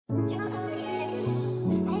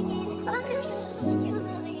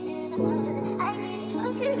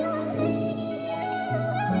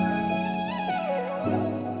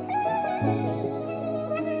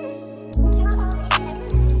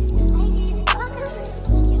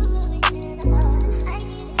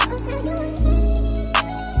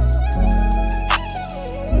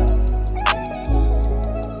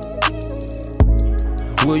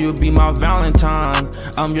Will you be my Valentine?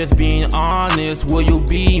 I'm just being honest, will you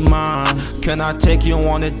be mine? Can I take you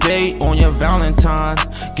on a date on your Valentine?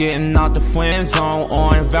 Getting out the friend zone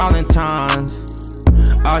on Valentine's.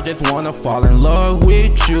 I just wanna fall in love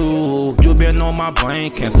with you. You been on my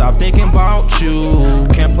brain, can't stop thinking about you.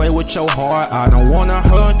 Can't play with your heart, I don't wanna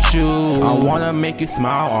hurt you. I wanna make you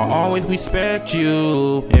smile, I'll always respect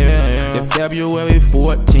you. Yeah. It's February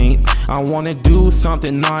 14th, I wanna do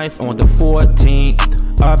something nice on the 14th.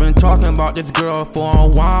 I've been talking about this girl for a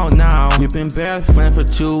while now. We've been best friends for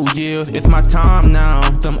 2 years, it's my time now.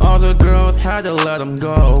 Some other girls had to let them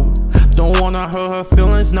go. Don't wanna hurt her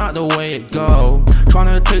feelings, not the way it go.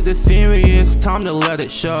 Tryna take this serious, time to let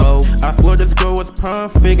it show. I swear this girl was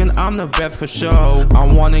perfect and I'm the best for sure. I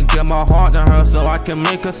wanna give my heart to her so I can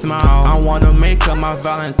make her smile. I wanna make her my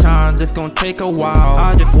Valentine, it's gonna take a while.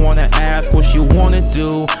 I just wanna ask what you wanna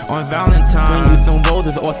do on Valentine. Bring you some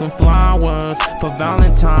roses or some flowers for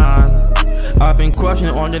Valentine. I've been crushing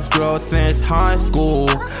on this girl since high school.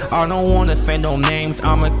 I don't wanna say no names,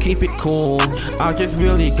 I'ma keep it cool. I just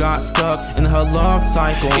really got stuck in her love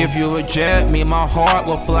cycle. If you reject me, my heart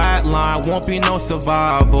will flatline, won't be no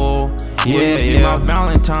survival. Yeah, will you be my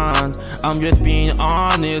Valentine? I'm just being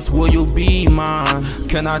honest, will you be mine?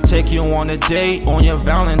 Can I take you on a date on your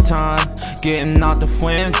Valentine? Getting out the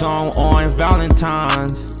friend zone on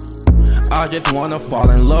Valentine's. I just wanna fall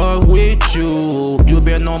in love with you. You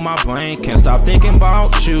been on my brain, can't stop thinking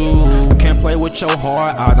about you. Can't play with your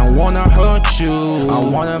heart, I don't wanna hurt you. I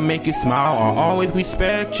wanna make you smile, I'll always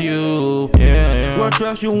respect you. Yeah. What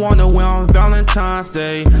dress you wanna wear on Valentine's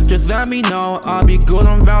Day? Just let me know, I'll be good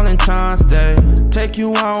on Valentine's Day. Take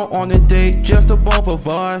you out on a date, just the both of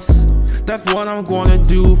us. That's what I'm gonna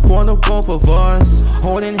do for the both of us.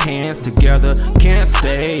 Holding hands together, can't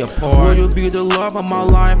stay apart. Will you be the love of my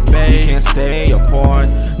life, babe? Can't stay apart.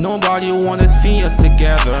 Nobody wanna see us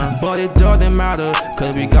together, but it doesn't matter,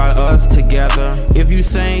 cause we got us together. If you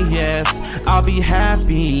say yes, I'll be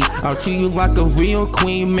happy. I'll treat you like a real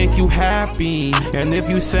queen, make you happy. And if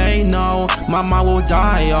you say no, my mind will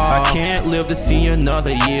die off. I can't live to see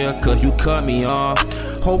another year, cause you cut me off.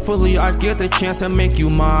 Hopefully I get the chance to make you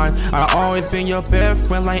mine. I've always been your best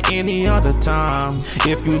friend like any other time.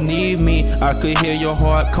 If you need me, I could hear your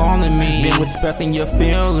heart calling me. Been respecting your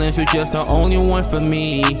feelings, you're just the only one for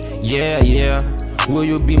me. Yeah. Will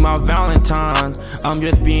you be my Valentine? I'm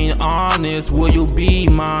just being honest, will you be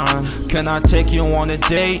mine? Can I take you on a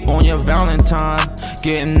date on your Valentine?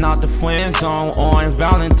 Getting out the friend zone on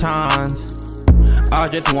Valentine's. I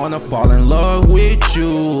just wanna fall in love with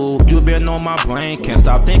you. You been on my brain, can't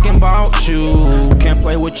stop thinking about you. Can't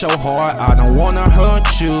play with your heart, I don't wanna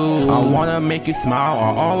hurt you. I wanna make you smile,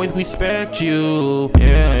 I'll always respect you.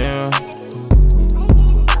 Yeah.